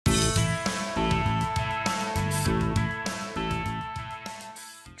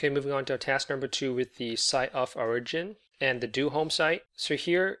Okay, moving on to task number 2 with the site of origin and the do home site. So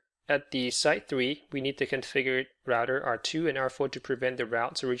here at the site 3, we need to configure router R2 and R4 to prevent the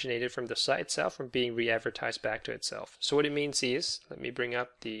routes originated from the site itself from being re-advertised back to itself. So what it means is, let me bring up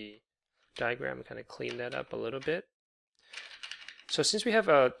the diagram and kind of clean that up a little bit. So since we have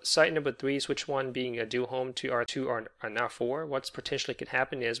a site number 3, switch 1 being a do home to R2 or an R4, what's potentially could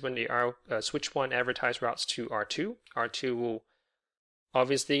happen is when the switch 1 advertise routes to R2, R2 will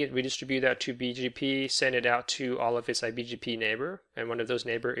obviously redistribute that to BGP, send it out to all of its IBGP neighbor, and one of those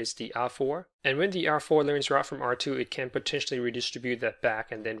neighbor is the R4. And when the R4 learns route from R2, it can potentially redistribute that back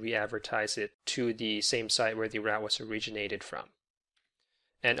and then re-advertise it to the same site where the route was originated from.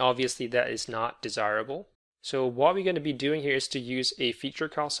 And obviously that is not desirable. So what we're going to be doing here is to use a feature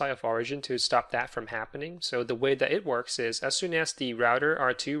call site of origin to stop that from happening. So the way that it works is as soon as the router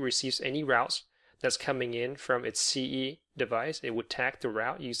R2 receives any routes that's coming in from its CE device, it would tag the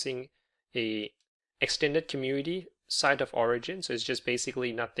route using a extended community site of origin. So it's just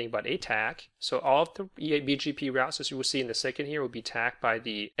basically nothing but a tag. So all of the BGP routes, as you will see in the second here, will be tagged by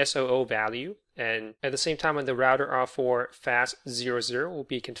the SOO value. And at the same time, on the router R4 FAS00, we'll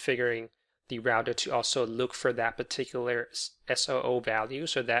be configuring the router to also look for that particular SOO value.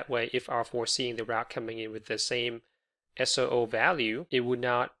 So that way, if R4 seeing the route coming in with the same SOO value, it would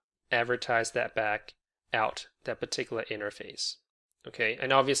not advertise that back out, that particular interface. Okay,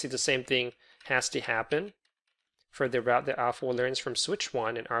 and obviously the same thing has to happen for the route that R4 learns from switch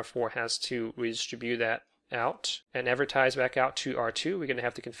 1, and R4 has to redistribute that out and advertise back out to R2. We're going to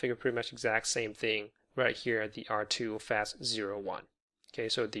have to configure pretty much exact same thing right here at the R2 FAS01. Okay,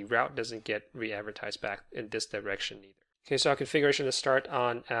 so the route doesn't get re-advertised back in this direction either. Okay, so our configuration will start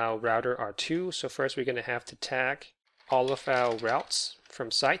on our router R2. So first we're going to have to tag all of our routes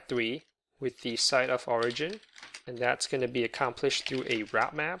from site 3 with the site of origin, and that's going to be accomplished through a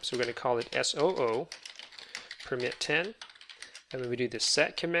route map. So we're going to call it SOO permit 10, and when we do the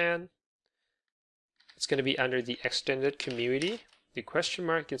set command, it's going to be under the extended community. The question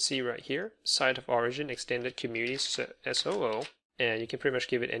mark you can see right here, site of origin extended community SOO, and you can pretty much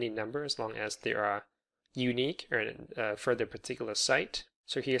give it any number as long as they are unique or for the particular site.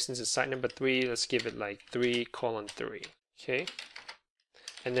 So here, since it's site number 3, let's give it like 3:3. Okay.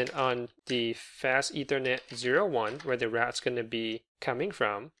 And then on the fast Ethernet 01, where the route's going to be coming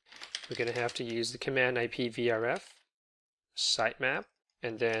from, we're going to have to use the command IPVRF sitemap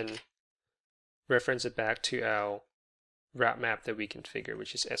and then reference it back to our route map that we configure,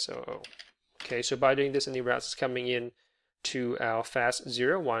 which is SOO. Okay, so by doing this, any routes that's coming in to our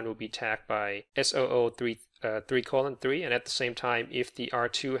FAS01 will be tagged by SOO 3:3, and at the same time, if the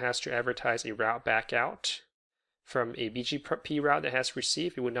R2 has to advertise a route back out from a BGP route that has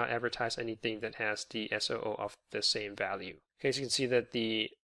received, it would not advertise anything that has the SOO of the same value. Okay, so you can see that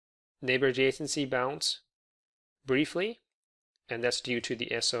the neighbor adjacency bounced briefly, and that's due to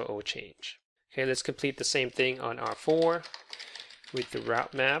the SOO change. Okay, let's complete the same thing on R4 with the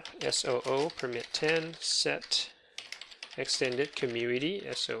route map SOO permit 10 set extended community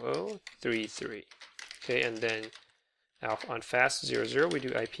SOO 3:3. Okay, and then on FAS00 we do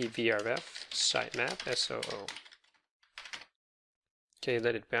IPVRF sitemap SOO. Okay,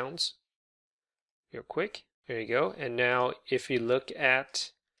 let it bounce real quick. There you go. And now if you look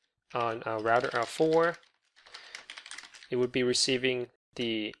at on router R4, it would be receiving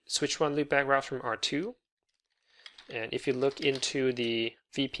the switch 1 loopback route from R2. And if you look into the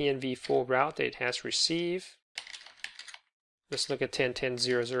VPN v4 route that it has received, let's look at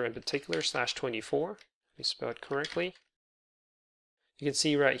 10.10.0.0 in particular, /24. Let me spell it correctly. You can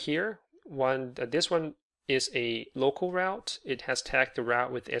see right here, this one is a local route. It has tagged the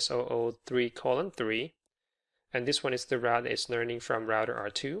route with SOO 3:3, and this one is the route that is learning from router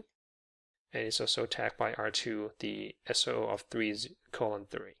R2, and it's also tagged by R2 the SOO of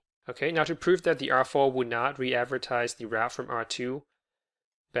 3:3. Okay, now to prove that the R4 would not re-advertise the route from R2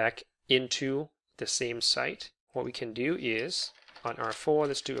 back into the same site, what we can do is on R4,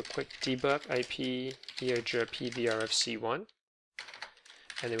 let's do a quick debug IP EIGRP VRFC1,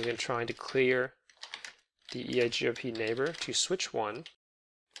 and then we're going to try to clear the EIGRP neighbor to switch 1.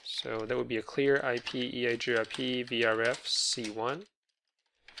 So that would be a clear IP EIGRP VRFC1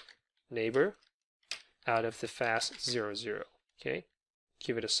 neighbor out of the FAS00. Okay,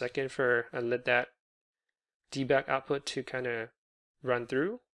 give it a second and let that debug output to kind of run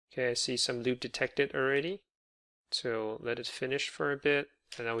through. Okay, I see some loop detected already. So let it finish for a bit,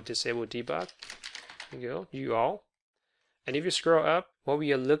 and I would disable debug. There you go, you all. And if you scroll up, what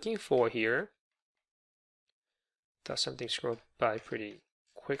we are looking for here, thought something scrolled by pretty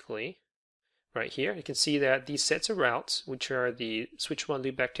quickly. right here, you can see that these sets of routes, which are the switch 1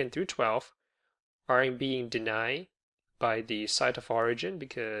 loopback 10 through 12, are being denied by the site of origin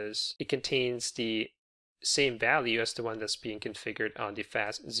because it contains the same value as the one that's being configured on the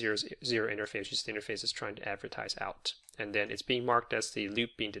FAST00 interface, which is the interface is trying to advertise out. And then it's being marked as the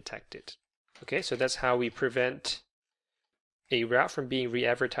loop being detected. Okay, so that's how we prevent a route from being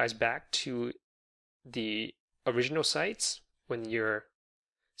re-advertised back to the original sites when your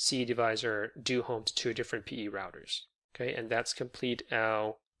CE device or do home to two different PE routers. Okay, and that's complete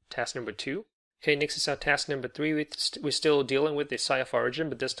our task number 2. Okay, next is our task number 3. We're still dealing with the site of origin,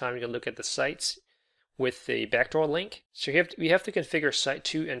 but this time we're going to look at the sites with the backdoor link. So we have to configure site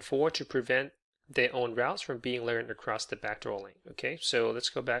 2 and 4 to prevent their own routes from being learned across the backdoor link. Okay, so let's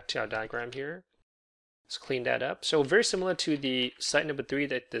go back to our diagram here. Let's clean that up. So very similar to the site number 3,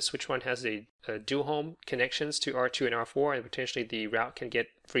 that the switch 1 has a dual home connections to R2 and R4, and potentially the route can get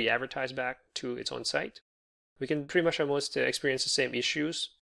free advertised back to its own site. We can pretty much almost experience the same issues.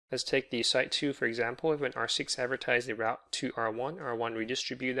 Let's take the site 2 for example. When R6 advertise the route to R1, R1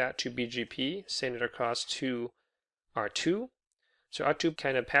 redistribute that to BGP, send it across to R2. So R2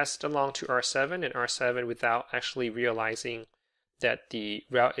 kind of passed along to R7, and R7 without actually realizing that the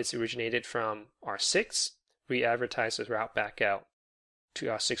route is originated from R6, re-advertise the route back out to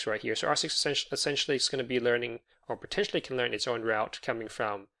R6 right here. So R6 essentially is going to be learning, or potentially can learn its own route coming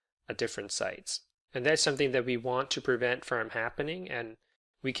from a different sites. And that's something that we want to prevent from happening, and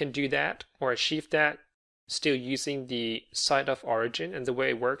we can do that or achieve that still using the site of origin. And the way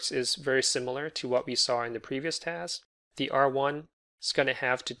it works is very similar to what we saw in the previous task. The R1 is going to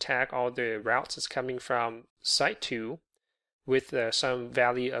have to tag all the routes that's coming from site 2 with some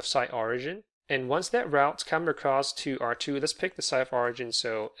value of site origin. And once that route comes across to R2, let's pick the site of origin.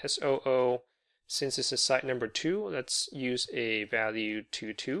 So S00, since this is site number 2, let's use a value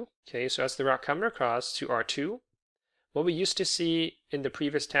 22. Okay, so as the route comes across to R2, what we used to see in the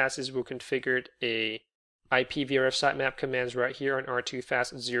previous task is we configured a IPVRF sitemap commands right here on R2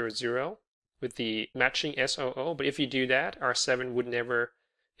 FAST00 with the matching S00. But if you do that, R7 would never,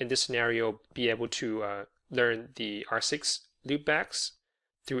 in this scenario, be able to learn the R6 loopbacks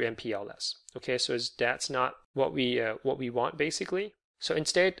through MPLS. Okay, so that's not what we want basically. So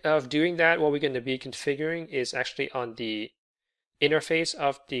instead of doing that, what we're going to be configuring is actually on the interface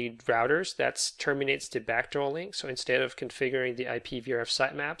of the routers that terminates the backdoor link. So instead of configuring the IPVRF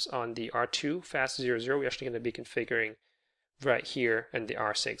sitemaps on the R2 FAST00, we're actually going to be configuring right here in the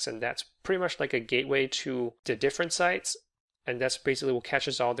R6, and that's pretty much like a gateway to the different sites. And that's basically what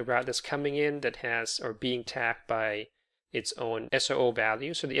catches all the route that's coming in that has or being tagged by its own SOO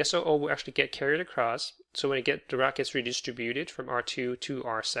value. So the SOO will actually get carried across. So when the route gets redistributed from R2 to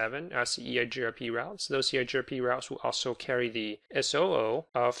R7 as the EIGRP routes, those EIGRP routes will also carry the SOO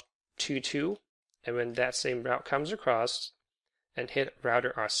of 22. And when that same route comes across and hit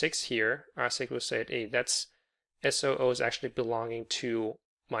router R6 here, R6 will say, hey, that's SOO is actually belonging to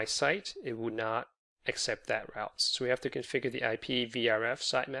my site. It would not accept that route. So we have to configure the IPVRF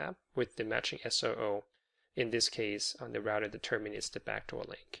sitemap with the matching SOO, in this case on the router that terminates the backdoor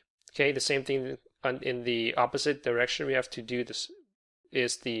link. Okay, the same thing in the opposite direction we have to do this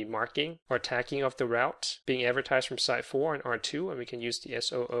is the marking or tagging of the route being advertised from site 4 and R2, and we can use the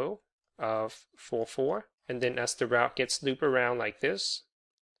SOO of 44. And then as the route gets looped around like this,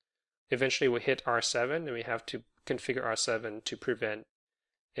 eventually we'll hit R7, and we have to configure R7 to prevent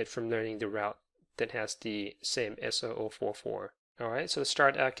it from learning the route that has the same SOO44. Alright, so let's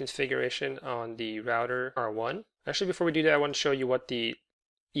start our configuration on the router R1. Actually, before we do that, I want to show you what the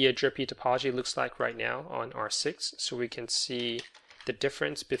EIGRP topology looks like right now on R6, so we can see the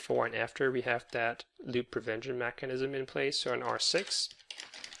difference before and after we have that loop prevention mechanism in place. So on R6,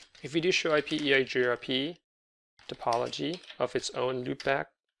 if we do show IP EIGRP topology of its own loopback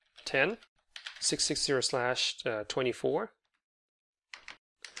 10, 660/24,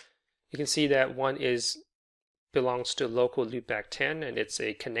 you can see that one belongs to local loopback 10, and it's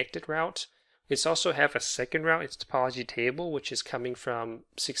a connected route. It's also have a second route, its topology table, which is coming from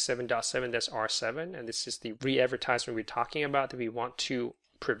 67.7, that's R7, and this is the re-advertisement we're talking about that we want to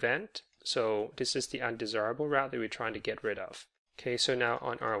prevent. So this is the undesirable route that we're trying to get rid of. Okay, so now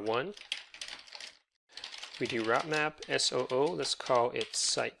on R1, we do route map SOO, let's call it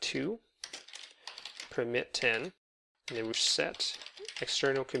site 2, permit 10, and then we set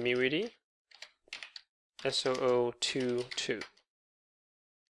external community SOO22.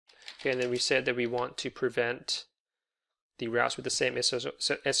 Okay, and then we said that we want to prevent the routes with the same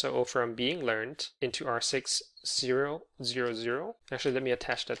SOO from being learned into R6000. Actually, let me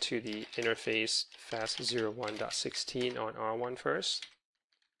attach that to the interface fast01.16 on R1 first.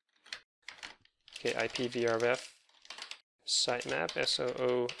 Okay, IPVRF sitemap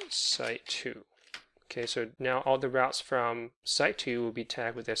SOO site 2. Okay, so now all the routes from site 2 will be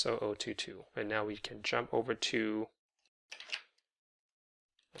tagged with SOO22. And now we can jump over to,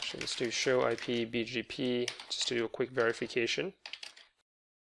 actually let's do show IP BGP just to do a quick verification.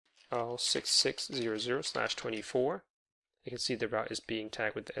 6600/24. You can see the route is being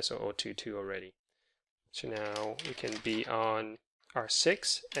tagged with the SOO22 already. So now we can be on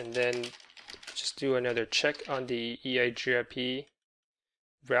R6 and then just do another check on the EIGRP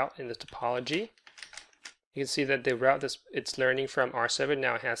route in the topology. You can see that the route that it's learning from R7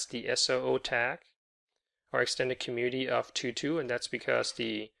 now has the SOO tag or extended community of 22, and that's because let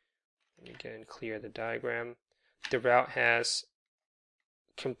me again clear the diagram. The route has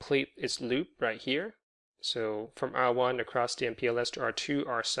complete its loop right here. So from R1 across the MPLS to R2,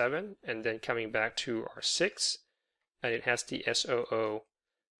 R7, and then coming back to R6, and it has the SOO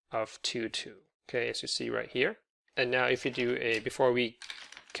of 22. Okay, as you see right here. And now if you do before we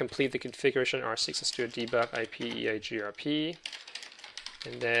complete the configuration R6, let's do a debug IP EIGRP,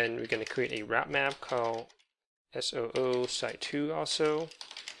 and then we're going to create a route map called SOO site 2 also,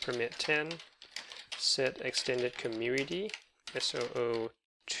 permit 10, set extended community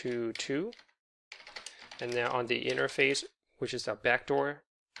SOO22, and now on the interface, which is our backdoor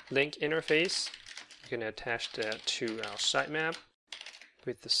link interface, we're going to attach that to our sitemap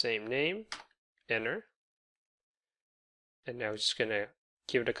with the same name, enter, and now we're just going to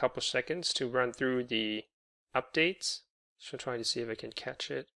give it a couple seconds to run through the updates. So trying to see if I can catch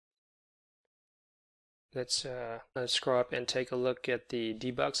it. Let's scroll up and take a look at the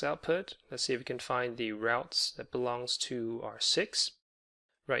debugs output. Let's see if we can find the routes that belongs to R6.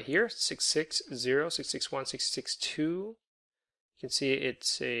 Right here, 660, 661, 662. You can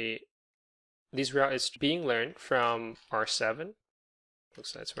see this route is being learned from R7.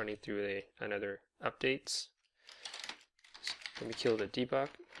 Looks like it's running through another updates. Let me kill the debug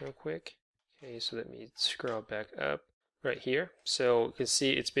real quick. Okay, so let me scroll back up right here. So you can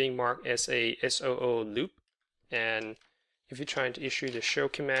see it's being marked as a SOO loop. And if you're trying to issue the show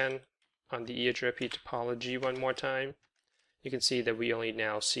command on the EIGRP topology one more time, you can see that we only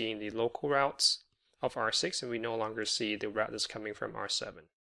now seeing the local routes of R6, and we no longer see the route that's coming from R7.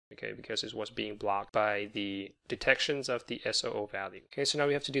 Okay, because it was being blocked by the detections of the SOO value. Okay, so now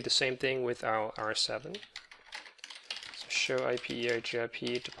we have to do the same thing with our R7. Show IP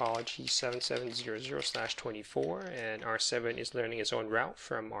EIGRP topology 7700/24, and R7 is learning its own route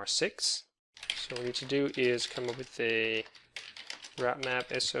from R6. So what we need to do is come up with a route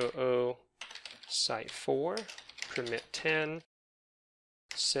map SOO site 4, permit 10,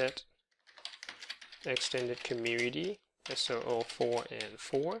 set extended community SOO 4 and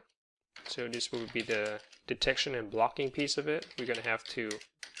 4. So this will be the detection and blocking piece of it. We're going to have to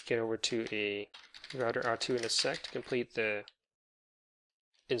get over to a router R2 in a sec to complete the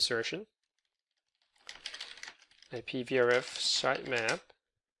insertion. IPVRF sitemap,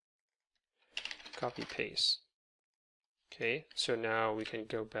 copy paste. Okay, so now we can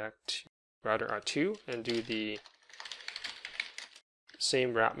go back to router R2 and do the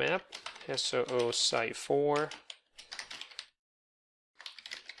same route map, SOO site 4,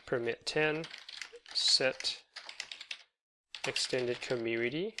 permit 10, set extended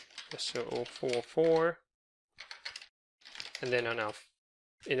community SOO44, and then on our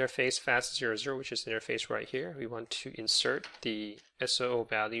interface fast00, which is the interface right here, we want to insert the SOO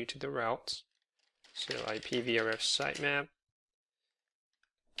value to the route. So IPVRF sitemap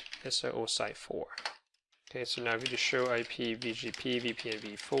SOO site 4. Okay, so now we just show IP BGP VPN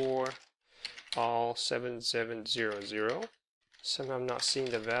v4 all 7700. Somehow I'm not seeing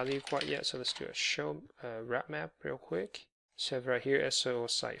the value quite yet, so let's do a show route map real quick. So right here SOO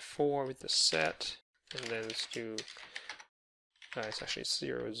site 4 with the set, and then let's do it's actually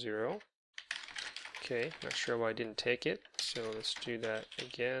 00. Okay, not sure why I didn't take it, so let's do that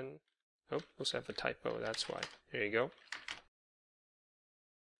again. Oh, looks like I have a typo, that's why. There you go.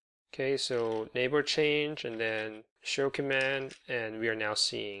 Okay, so neighbor change and then show command, and we are now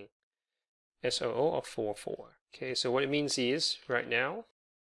seeing SOO of 44. Okay, so what it means is right now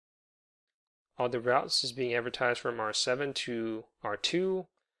all the routes is being advertised from R7 to R2.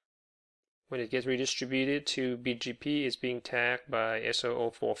 When it gets redistributed to BGP, it's being tagged by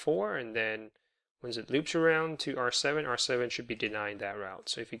SOO44, and then once it loops around to R7, R7 should be denying that route.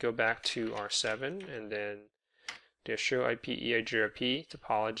 So if you go back to R7 and then the show IP EIGRP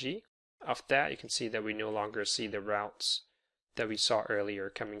topology of that, you can see that we no longer see the routes that we saw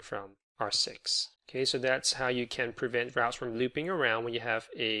earlier coming from R6. Okay, so that's how you can prevent routes from looping around when you have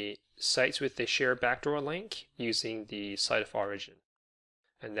sites with a shared backdoor link using the site of origin.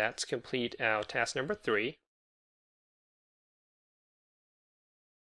 And that's complete our task number 3.